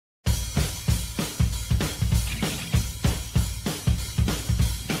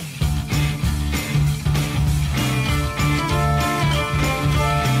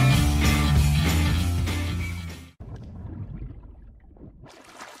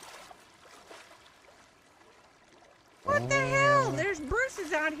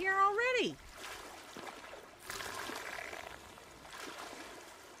he's out here already.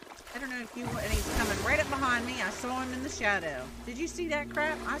 I don't know if you... And he's coming right up behind me. I saw him in the shadow. Did you see that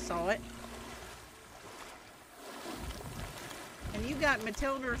crap? I saw it. And you got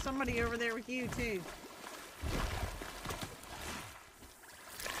Matilda or somebody over there with you, too.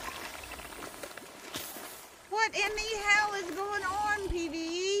 What in the hell is going on,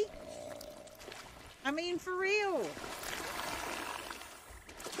 PvE? I mean, for real.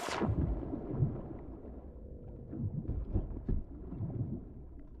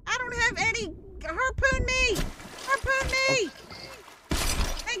 I don't have any... Harpoon me! Harpoon me!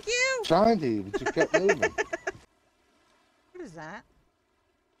 Thank you! Trying to, but you kept moving. What is that?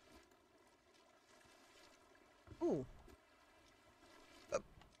 Ooh.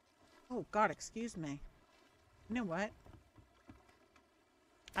 Oh, God, excuse me. You know what?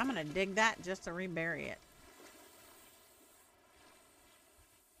 I'm gonna dig that just to rebury it.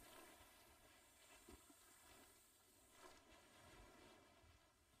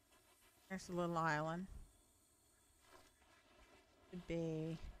 There's a little island. Could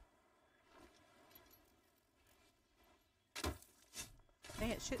be.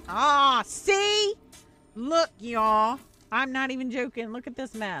 It should. Ah, see? Look, y'all. I'm not even joking. Look at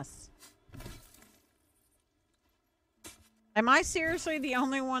this mess. Am I seriously the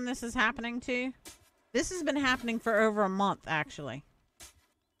only one this is happening to? This has been happening for over a month, actually.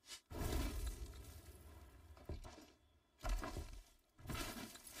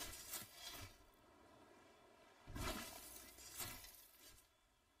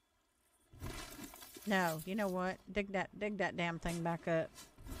 No, you know what? Dig that damn thing back up.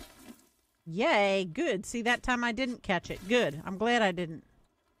 Yay, good. See, that time I didn't catch it. Good. I'm glad I didn't.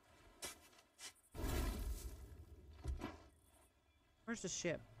 Where's the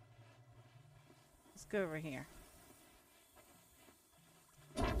ship? Let's go over here.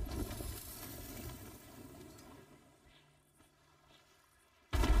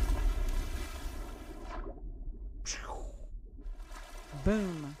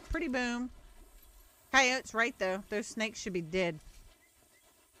 Boom. Pretty boom. Coyote's right, though. Those snakes should be dead.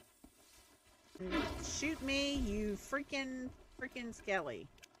 Shoot me, you freaking skelly.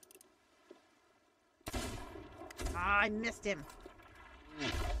 Ah, I missed him.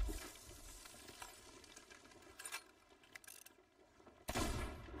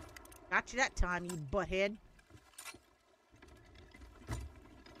 Got you that time, you butthead.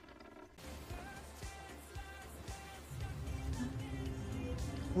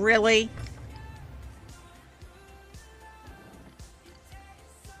 Really?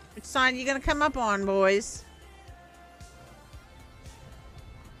 Which side are you gonna come up on, boys?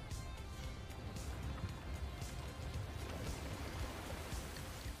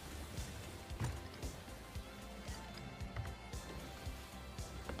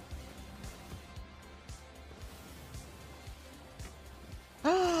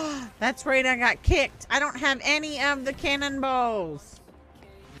 That's right, I got kicked. I don't have any of the cannonballs.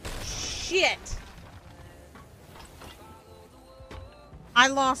 Shit. I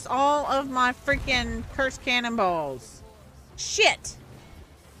lost all of my freaking cursed cannonballs. Shit.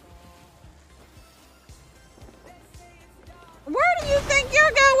 Where do you think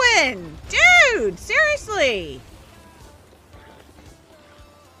you're going? Dude, seriously.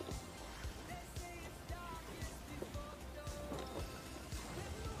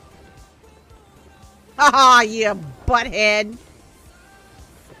 Haha, you butthead.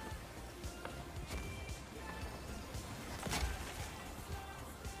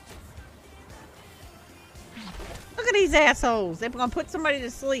 Look at these assholes. They're gonna put somebody to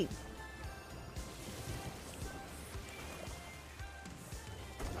sleep.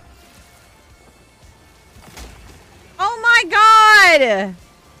 Oh my God!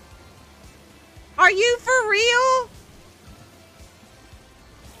 Are you for real?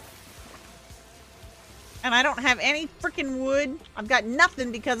 And I don't have any freaking wood. I've got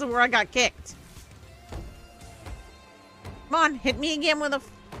nothing because of where I got kicked. Come on, hit me again with a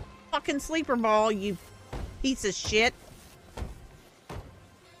fucking sleeper ball, you piece of shit.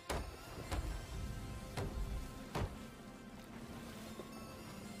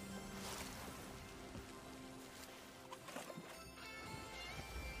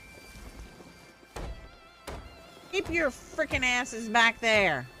 Keep your freaking asses back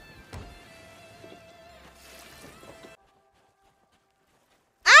there.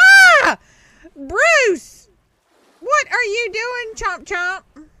 Bruce! What are you doing, Chomp Chomp?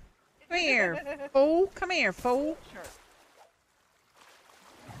 Come here, fool. Come here, fool.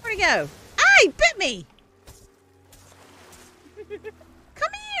 Where'd he go? Ah, he bit me!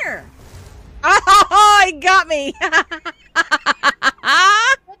 Come here! Oh, he got me!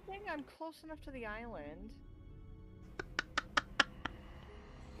 Good thing I'm close enough to the island.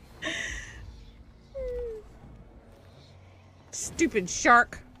 Stupid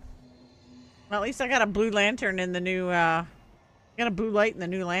shark. Well, at least I got a blue lantern in the new, got a blue light in the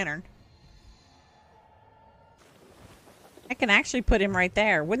new lantern. I can actually put him right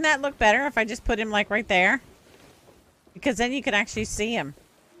there. Wouldn't that look better if I just put him, like, right there? Because then you could actually see him.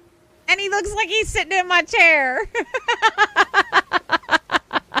 And he looks like he's sitting in my chair.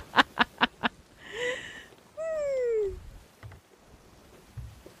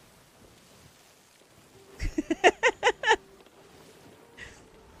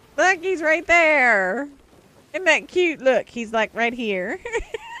 Look, he's right there. Isn't that cute? Look, he's like right here.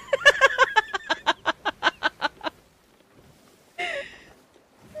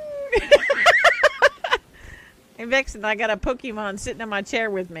 Hey, Vixen, I got a Pokemon sitting in my chair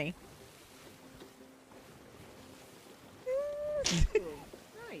with me. Ooh,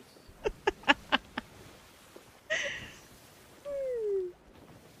 nice.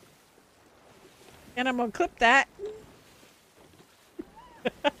 And I'm gonna clip that.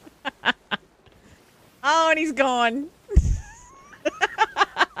 Oh, and he's gone.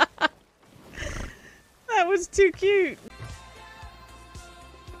 That was too cute.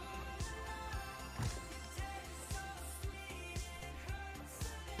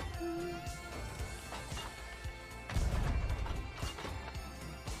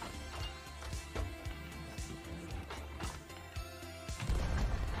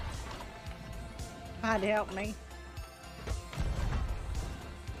 God help me.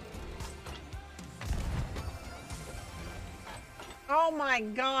 Oh my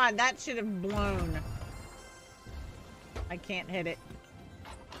God, that should have blown. I can't hit it.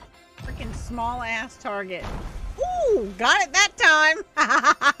 Freaking small ass target. Ooh, got it that time.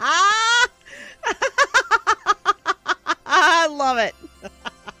 I love it.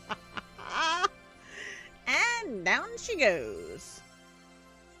 And down she goes.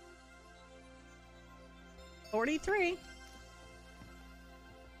 43.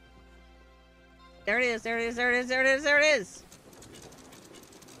 There it is, there it is, there it is, there it is, there it is.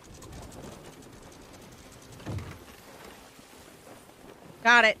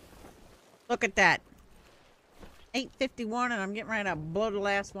 Got it. Look at that. 8:51 and I'm getting ready to blow the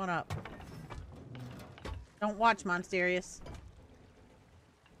last one up. Don't watch, Monsterius.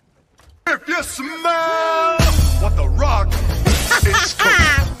 If you smell what the rock is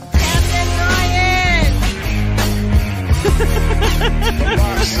Captain Ryan! the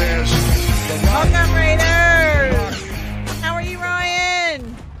rock says, the rock. Welcome, Raiders! How are you,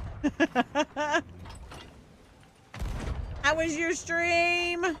 Ryan? How was your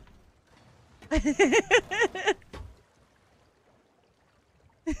stream?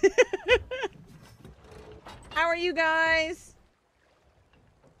 How are you guys?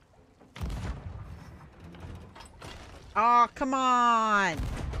 Oh, come on.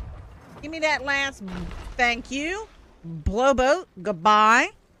 Give me that last thank you. Blowboat, goodbye.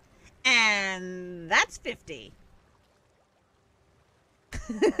 And that's 50.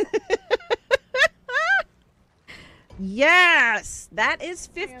 Yes, that is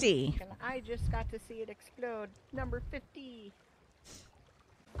 50. And I just got to see it explode. Number 50.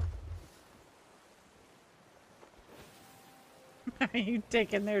 You're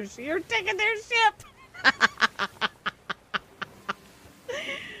taking their ship.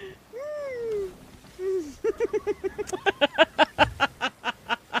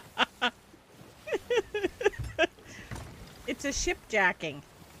 It's a ship jacking.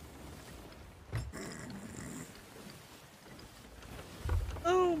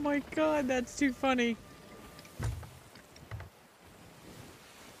 Oh my God, that's too funny.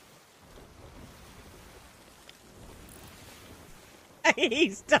 He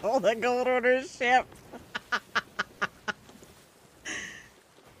stole the gold on his ship.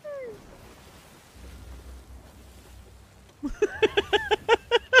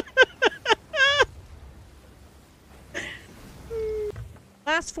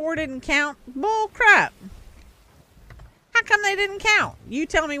 Last four didn't count. Bull crap. How come they didn't count? You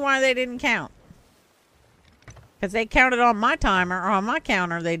tell me why they didn't count. Because they counted on my timer, or on my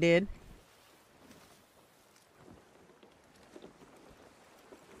counter they did.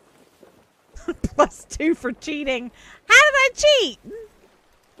 +2 for cheating. How did I cheat?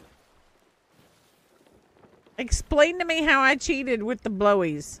 Explain to me how I cheated with the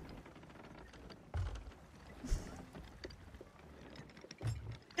blowies.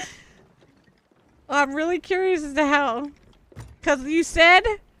 I'm really curious as to how. Because you said...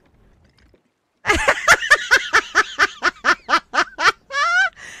 How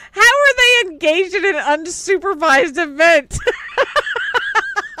are they engaged in an unsupervised event?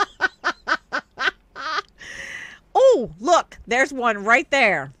 Oh, look, there's one right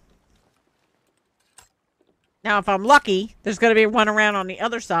there. Now, if I'm lucky, there's going to be one around on the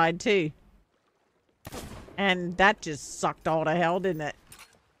other side, too. And that just sucked all to hell, didn't it?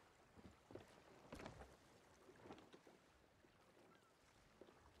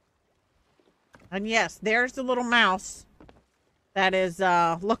 And yes, there's the little mouse that is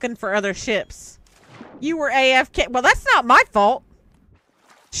looking for other ships. You were AFK. Well, that's not my fault.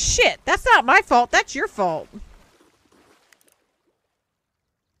 Shit, that's not my fault. That's your fault.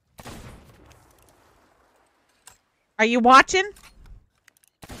 Are you watching?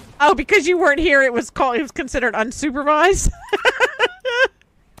 Oh, because you weren't here, it was considered unsupervised.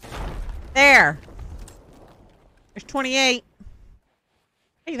 There. There's 28.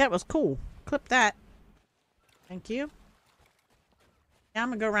 Hey, that was cool. Clip that. Thank you. Now I'm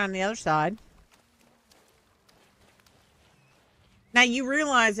gonna go around the other side. Now you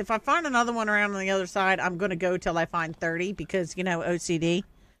realize if I find another one around on the other side, I'm gonna go till I find 30 because, you know, OCD.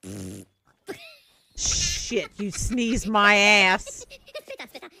 Shit, you sneezed my ass.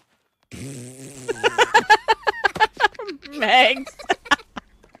 Megs.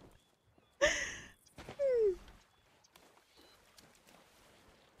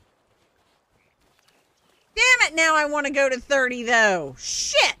 Damn it, now I want to go to 30 though.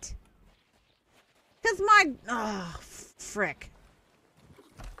 Shit. Because my... Oh, frick.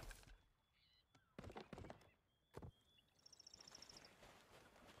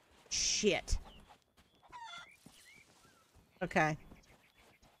 Shit. Okay.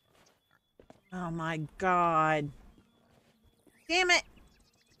 Oh my god. Damn it.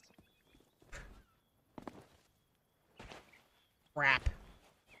 Crap.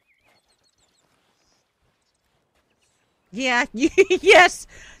 Yeah, yes,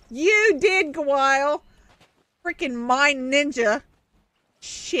 you did, Gawile. Freaking Mind Ninja.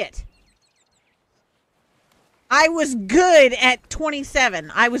 Shit. I was good at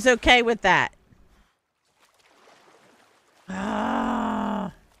 27. I was okay with that.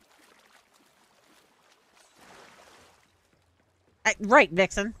 Right,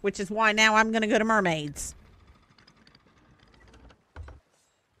 Vixen, which is why now I'm going to go to mermaids.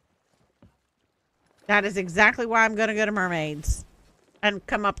 That is exactly why I'm going to go to mermaids. And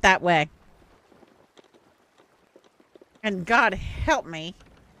come up that way. And God help me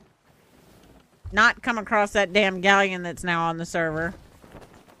not come across that damn galleon that's now on the server.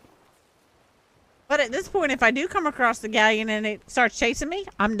 But at this point, if I do come across the galleon and it starts chasing me,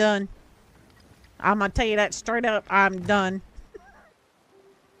 I'm done. I'm going to tell you that straight up. I'm done.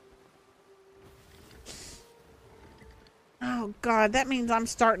 Oh, God. That means I'm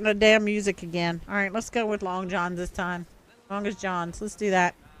starting the damn music again. All right, let's go with Long John's this time. Longest John's. Let's do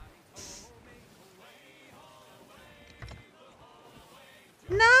that.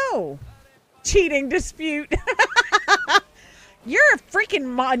 No. Cheating dispute. You're a freaking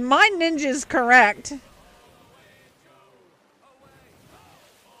Mind Ninja's correct.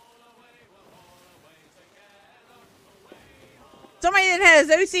 Somebody that has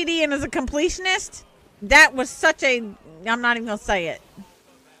OCD and is a completionist, that was such a... I'm not even going to say it.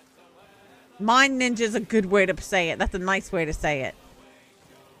 Mind Ninja is a good way to say it. That's a nice way to say it.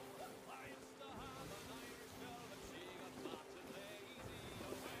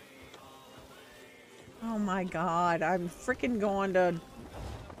 Oh my god, I'm freaking going to...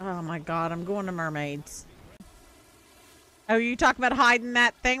 Oh my god, I'm going to mermaids. Oh, you talking about hiding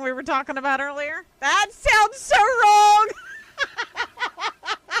that thing we were talking about earlier? That sounds so wrong!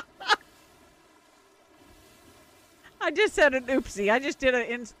 I just said an oopsie. I just did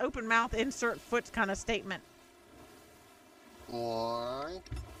an open mouth insert foot kind of statement. Why?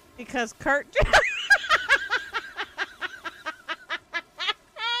 Because Kurt...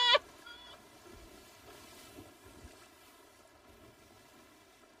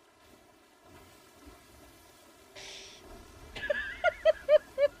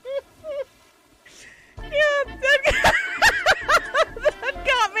 Yeah, that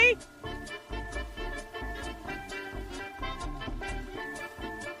got me.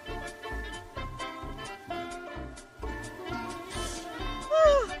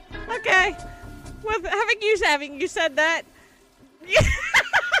 Okay. Well, having you said that.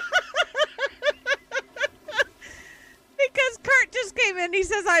 Because Kurt just came in, he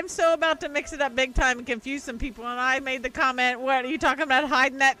says, I'm so about to mix it up big time and confuse some people. And I made the comment, what, are you talking about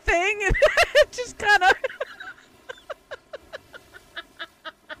hiding that thing? And it just kind of...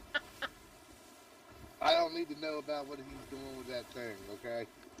 I don't need to know about what he's doing with that thing, okay?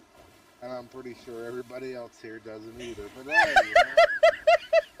 And I'm pretty sure everybody else here doesn't either. But hey, you know.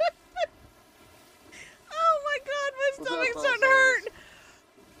 Oh my god, my What's stomach's up, starting to hurt.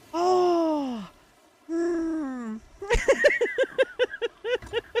 Oh.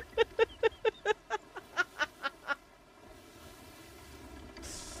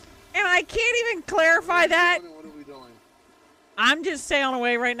 I can't even clarify that. What are we doing? I'm just sailing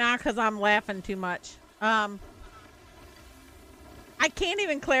away right now because I'm laughing too much. I can't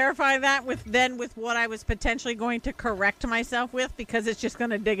even clarify that with what I was potentially going to correct myself with, because it's just going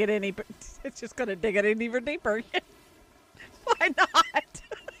to dig it any even deeper. Why not?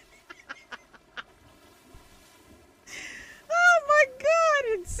 Oh my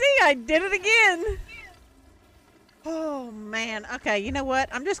God! And see, I did it again. Oh man. Okay, you know what?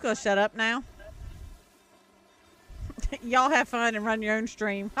 I'm just going to shut up now. Y'all have fun and run your own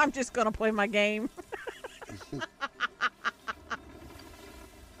stream. I'm just going to play my game.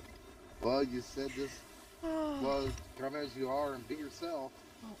 Well, you said this. Well, come as you are and be yourself.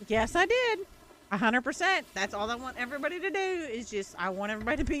 Yes, I did. 100%. That's all I want everybody to do is just, I want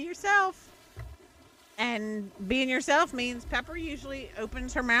everybody to be yourself. And being yourself means Pepper usually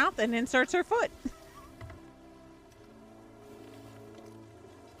opens her mouth and inserts her foot.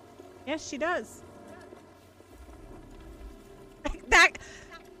 Yes, she does.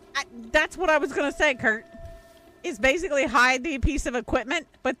 That's what I was going to say, Kurt. Is basically hide the piece of equipment,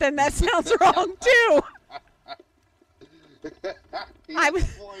 but then that sounds wrong too.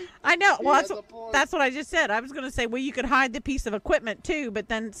 I know. Well, that's what I just said. I was going to say, well, you could hide the piece of equipment too, but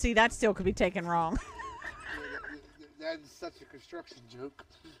then see, that still could be taken wrong. That's such a construction joke.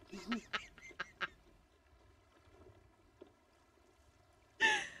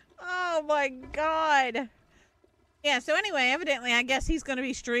 Oh my God. Yeah. So anyway, evidently, I guess he's going to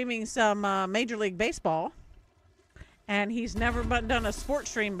be streaming some Major League Baseball. And he's never done a sports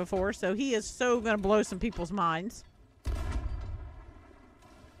stream before, so he is so going to blow some people's minds.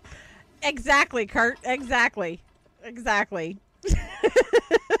 Exactly, Kurt. Exactly. Exactly.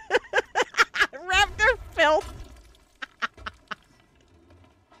 Raptor filth.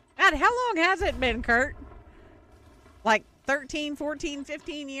 God, how long has it been, Kurt? Like 13, 14,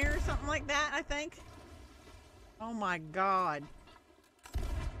 15 years, something like that, I think. Oh my God.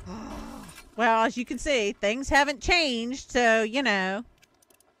 Well, as you can see, things haven't changed, so, you know.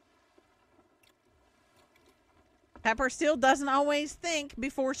 Pepper still doesn't always think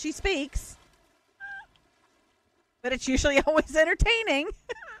before she speaks. But it's usually always entertaining.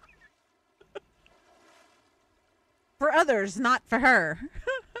 For others, not for her.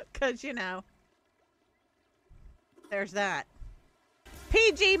 Because, you know, there's that.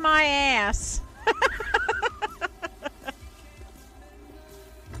 PG my ass.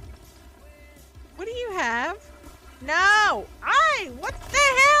 What do you have? No! What the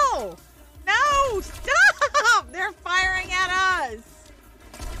hell? No! Stop! They're firing at us!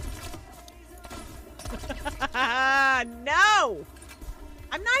 No!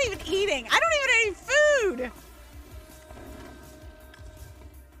 I'm not even eating. I don't even have any food!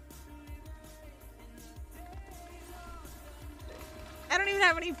 I don't even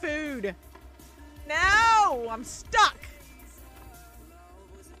have any food. No! I'm stuck!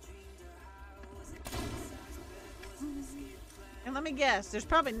 And let me guess, there's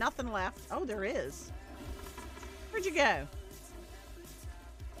probably nothing left. Oh, there is. Where'd you go?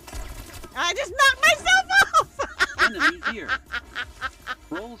 I just knocked myself off! Enemy here.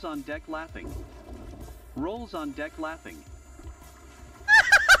 Rolls on deck laughing. Rolls on deck laughing.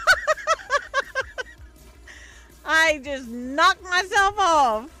 I just knocked myself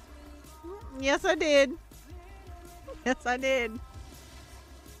off. Yes, I did. Yes, I did.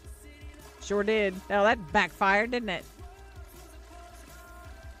 Sure did. Oh, that backfired, didn't it?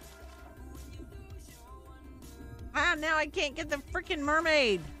 Wow, now I can't get the freaking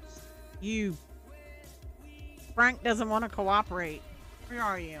mermaid. You. Frank doesn't want to cooperate. Where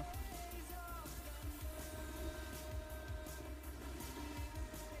are you?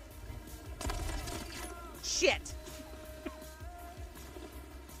 Shit.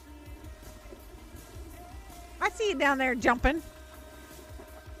 I see you down there jumping.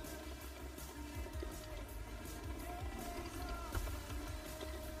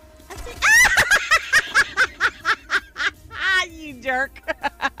 I see. Ah! You jerk.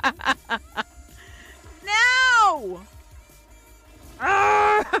 No!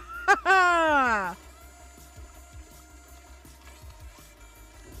 Ah!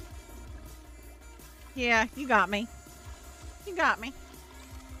 Yeah, you got me. You got me.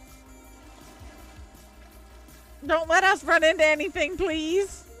 Don't let us run into anything,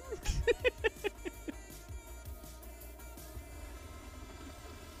 please.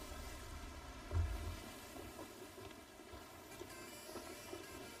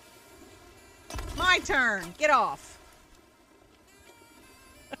 My turn. Get off.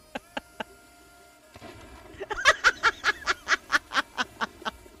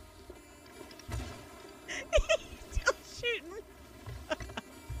 He's still shooting.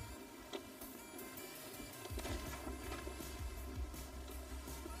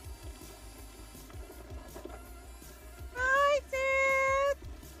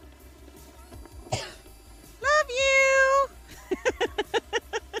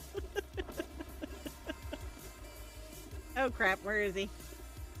 Oh crap, where is he?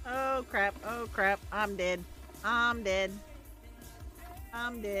 Oh crap, oh crap, I'm dead. I'm dead.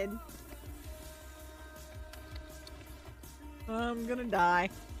 I'm dead. I'm gonna die.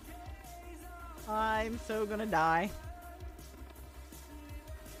 I'm so gonna die.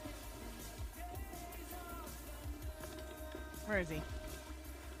 Where is he?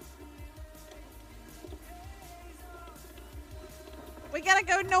 We gotta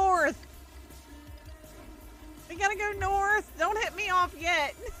go north. We gotta go north. Don't hit me off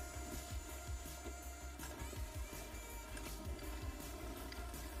yet.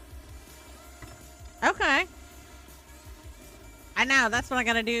 Okay. I know, that's what I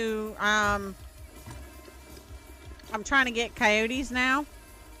gotta do. I'm trying to get coyotes now.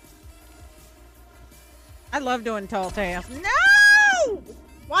 I love doing tall tales. No!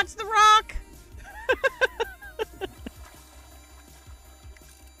 Watch the rock!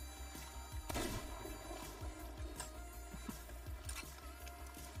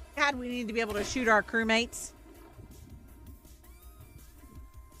 God, we need to be able to shoot our crewmates.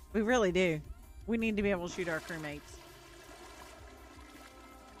 We really do. We need to be able to shoot our crewmates.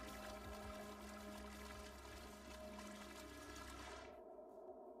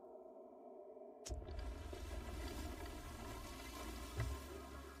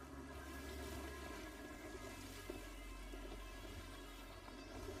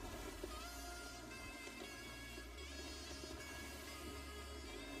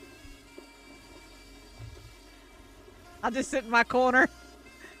 I'll just sit in my corner.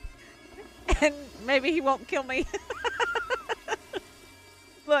 And maybe he won't kill me.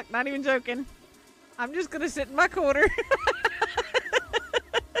 Look, not even joking. I'm just gonna sit in my corner.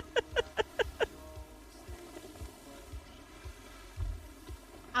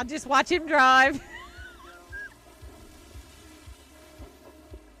 I'll just watch him drive.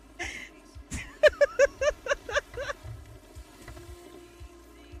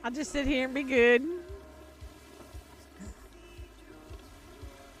 I'll just sit here and be good.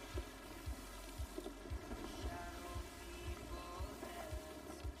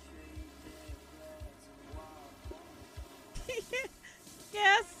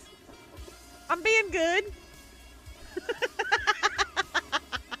 Yes, I'm being good.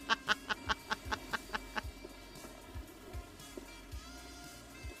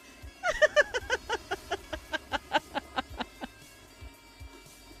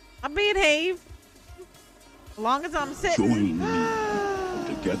 I'm being Have. As long as I'm sitting. Join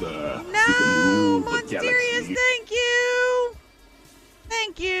me. Together. No, we can rule the Monsterious, galaxy. thank you.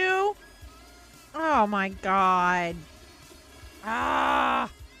 Thank you. Oh my God. Ah,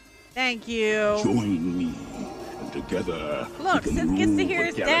 thank you. Join me. And together. Look, we can Sith gets to rule hear the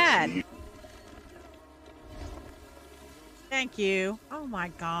his galaxy. dad. Thank you. Oh my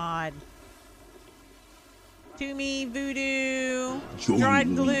God. To me, Voodoo. Join Dried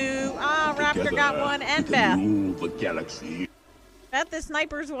me. glue. Ah, Raptor Together, got one. we And can Beth. rule the galaxy. Beth, the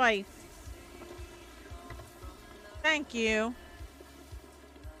sniper's wife. Thank you.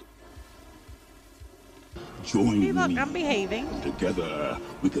 Join See, look, me. I'm behaving. Together,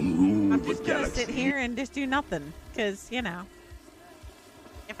 we can rule I'm the just gonna galaxy. sit here and just do nothing. Because, you know,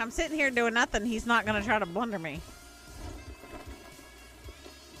 if I'm sitting here doing nothing, he's not gonna try to blunder me.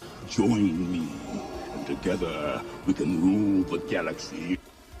 Join me. And together, we can rule the galaxy.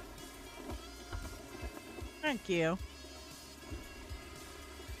 Thank you.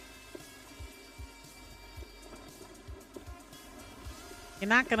 You're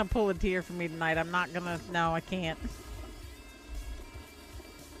not gonna pull a tear for me tonight. I'm not gonna. No, I can't.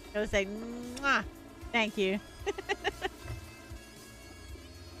 Gonna say, mwah. Thank you.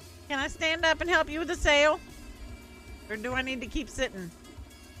 Can I stand up and help you with the sail? Or do I need to keep sitting?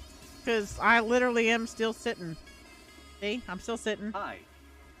 Because I literally am still sitting. See? I'm still sitting. Hi.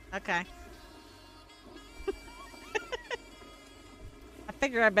 Okay. I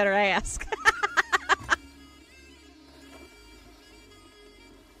figure I better ask.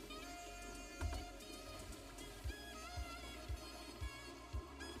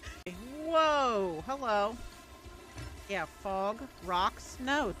 Whoa, hello. Yeah, fog, rocks.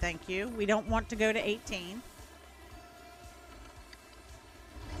 No, thank you. We don't want to go to 18.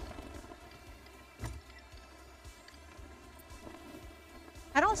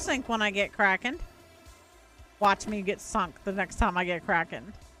 I don't sink when I get krakened. Watch me get sunk the next time I get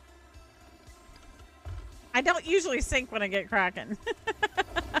krakened. I don't usually sink when I get krakened.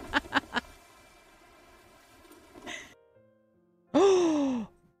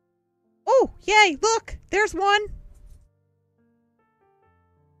 Oh, yay, look, there's one.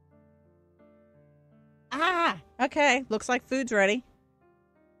 Ah, okay, looks like food's ready.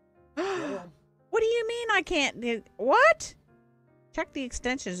 What What do you mean I can't? What? Check the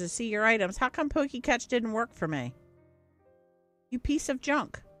extensions to see your items. How come PokeCatch didn't work for me? You piece of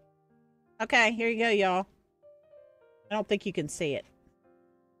junk. Okay, here you go, y'all. I don't think you can see it.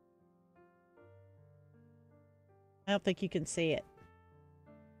 I don't think you can see it.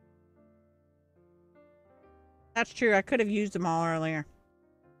 That's true. I could have used them all earlier.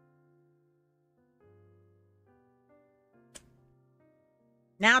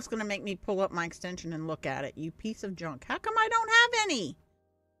 Now it's going to make me pull up my extension and look at it. You piece of junk. How come I don't have any?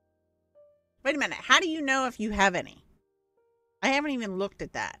 Wait a minute. How do you know if you have any? I haven't even looked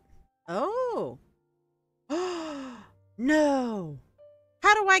at that. Oh. No.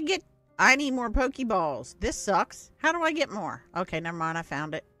 How do I get... I need more Pokeballs. This sucks. How do I get more? Okay, never mind. I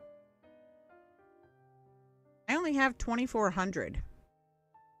found it. I only have 2,400.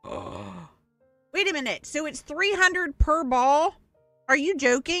 Wait a minute. So it's 300 per ball? Are you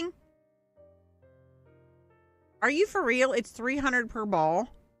joking? Are you for real? It's 300 per ball?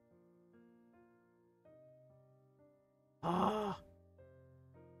 Oh.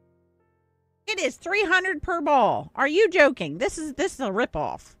 It is 300 per ball. Are you joking? This is a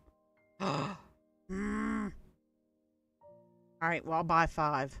ripoff. Mm. All right, well, I'll buy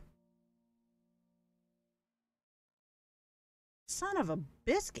 5. Son of a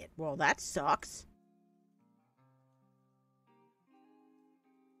biscuit. Well, that sucks.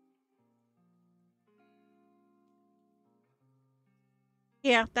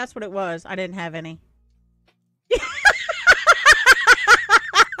 Yeah, that's what it was. I didn't have any.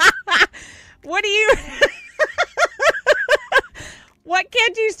 What do you... What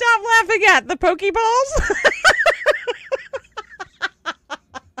can't you stop laughing at? The Pokeballs?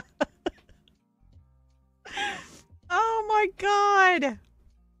 Oh my god.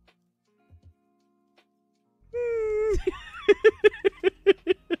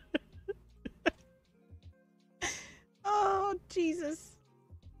 Oh, Jesus.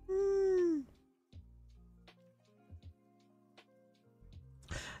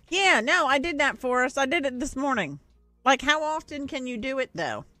 Yeah, no, I did that for us. I did it this morning. Like, how often can you do it,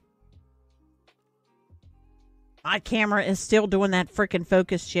 though? My camera is still doing that freaking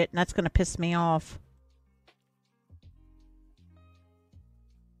focus shit, and that's going to piss me off.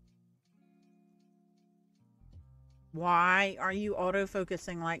 Why are you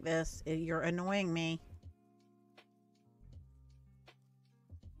autofocusing like this? You're annoying me.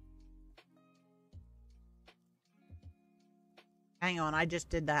 Hang on, I just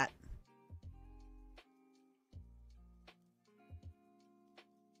did that.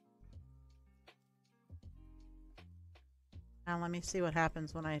 Now let me see what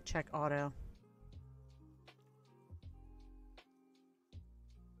happens when I check auto.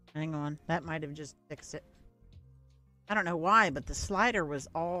 Hang on, that might have just fixed it. I don't know why, but the slider was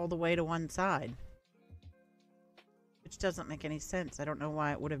all the way to one side. Which doesn't make any sense. I don't know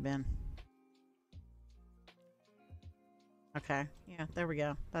why it would have been. Okay, yeah, there we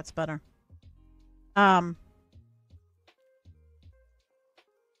go. That's better.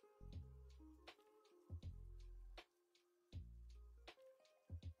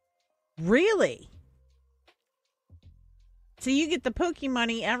 Really? So you get the Poke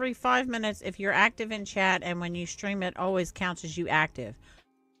Money every 5 minutes if you're active in chat, and when you stream it always counts as you active.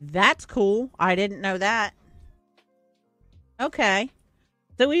 That's cool. I didn't know that. Okay.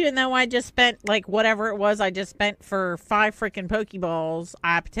 So even though I just spent, like, whatever it was I just spent for 5 freaking Pokeballs,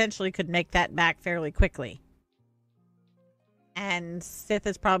 I potentially could make that back fairly quickly. And Sith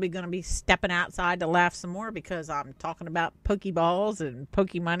is probably going to be stepping outside to laugh some more because I'm talking about Pokeballs and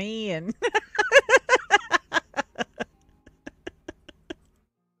Poke Money and...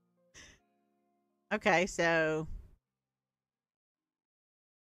 Okay, so...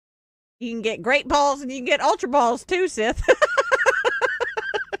 You can get Great Balls and you can get Ultra Balls too, Sith.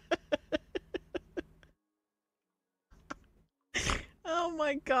 Oh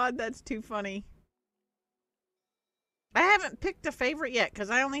my god, that's too funny. I haven't picked a favorite yet because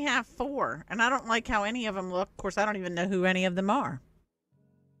I only have 4. And I don't like how any of them look. Of course, I don't even know who any of them are.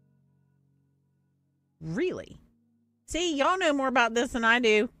 Really? See, y'all know more about this than I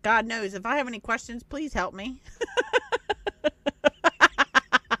do. God knows. If I have any questions, please help me.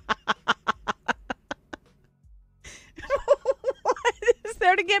 What is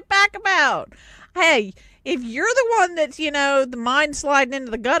there to get back about? Hey, if you're the one that's, you know, the mind sliding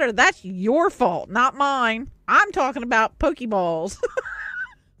into the gutter, that's your fault, not mine. I'm talking about Pokeballs.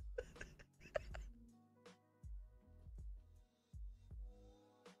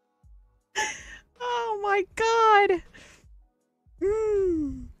 Oh my god.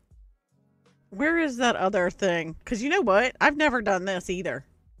 Where is that other thing? Because you know what? I've never done this either.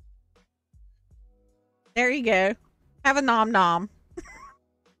 There you go. Have a nom nom.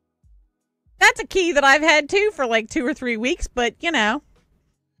 That's a key that I've had too for like 2 or 3 weeks, but you know.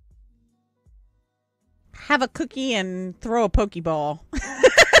 Have a cookie and throw a Pokeball.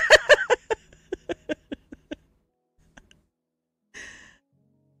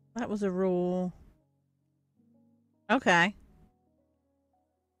 That was a rule. Okay.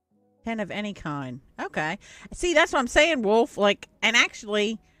 10 of any kind. Okay. See, that's what I'm saying, Wolf. Like, and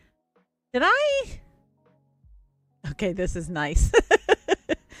actually, did I? Okay, this is nice.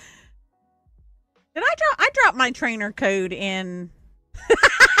 Did I dropped my trainer code in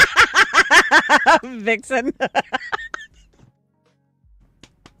Vixen.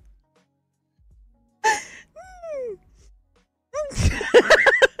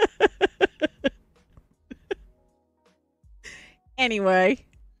 Anyway.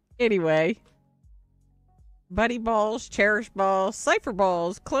 Buddy balls, cherish balls, cipher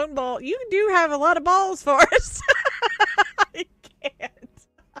balls, clone ball. You do have a lot of balls for us. I can't.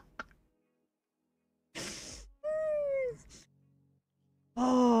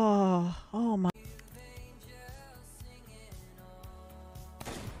 Oh my.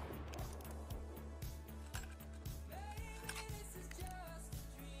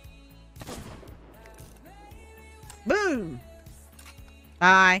 Boom.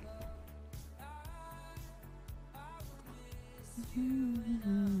 Bye.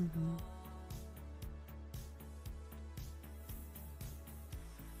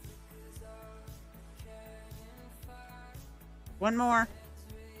 One more.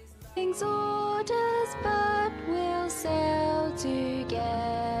 Orders, but